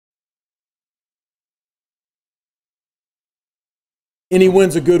Any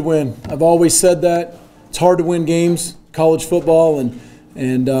win's a good win. I've always said that. It's hard to win games, college football,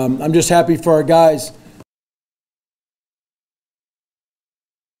 and I'm just happy for our guys.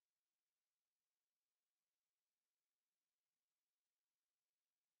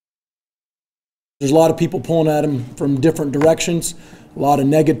 There's a lot of people pulling at them from different directions, a lot of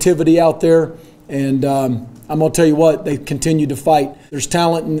negativity out there, and I'm going to tell you what, they continue to fight. There's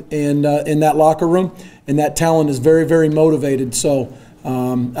talent in that locker room, and that talent is very, very motivated. So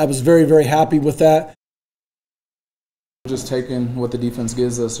I was very, very happy with that. Just taking what the defense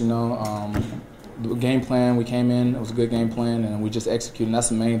gives us, the game plan, we came in, it was a good game plan, and we just executed. That's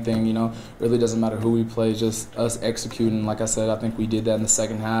the main thing, really doesn't matter who we play, just us executing. Like I said, I think we did that in the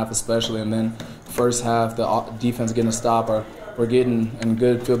second half especially, and then first half, the defense getting a stop, we're getting in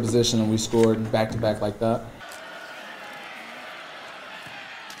good field position, and we scored back-to-back like that.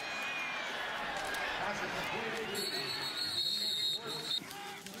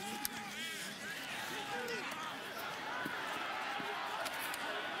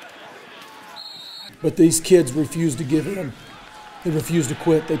 But these kids refuse to give in. They refuse to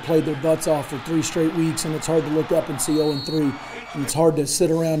quit. They played their butts off for 3 straight weeks, and it's hard to look up and see 0-3. And it's hard to sit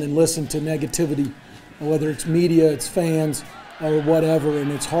around and listen to negativity, whether it's media, it's fans, or whatever.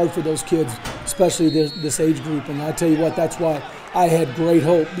 And it's hard for those kids, especially this age group. And I tell you what, that's why I had great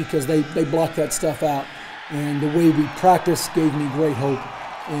hope, because they blocked that stuff out. And the way we practiced gave me great hope.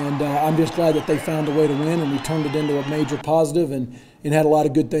 And I'm just glad that they found a way to win, and we turned it into a major positive, and had a lot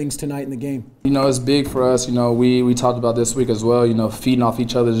of good things tonight in the game. It's big for us. We talked about this week as well, feeding off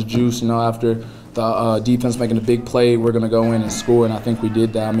each other's juice. After the defense making a big play, we're going to go in and score, and I think we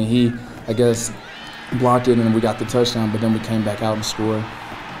did that. I mean, he, I guess, blocked it, and we got the touchdown, but then we came back out and scored.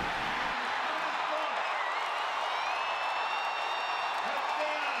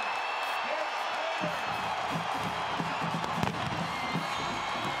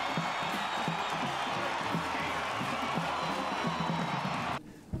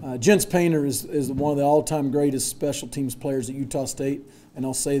 Jens Painter is one of the all-time greatest special teams players at Utah State, and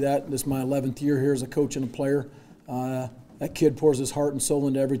I'll say that. This is my 11th year here as a coach and a player. That kid pours his heart and soul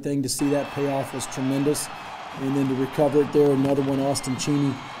into everything. To see that payoff was tremendous, and then to recover it there, another one, Austin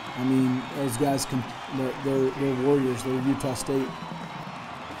Cheney. I mean, those guys, they're warriors. They're Utah State.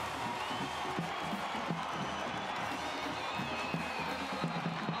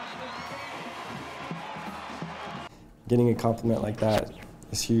 Getting a compliment like that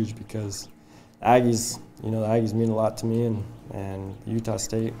is huge, because the Aggies, the Aggies mean a lot to me, and Utah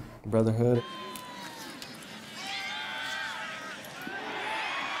State brotherhood.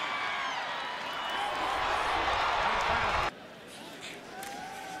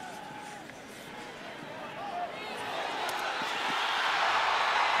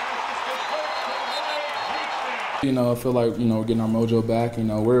 I feel like, we're getting our mojo back.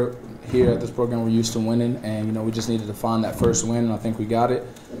 We're here at this program, we're used to winning, and, we just needed to find that first win, and I think we got it.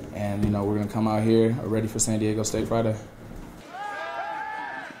 And, we're going to come out here ready for San Diego State Friday.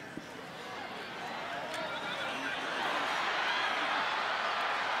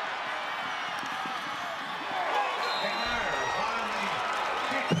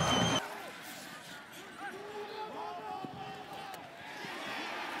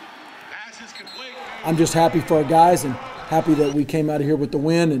 I'm just happy for our guys, and happy that we came out of here with the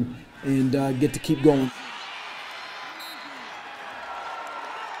win, and get to keep going.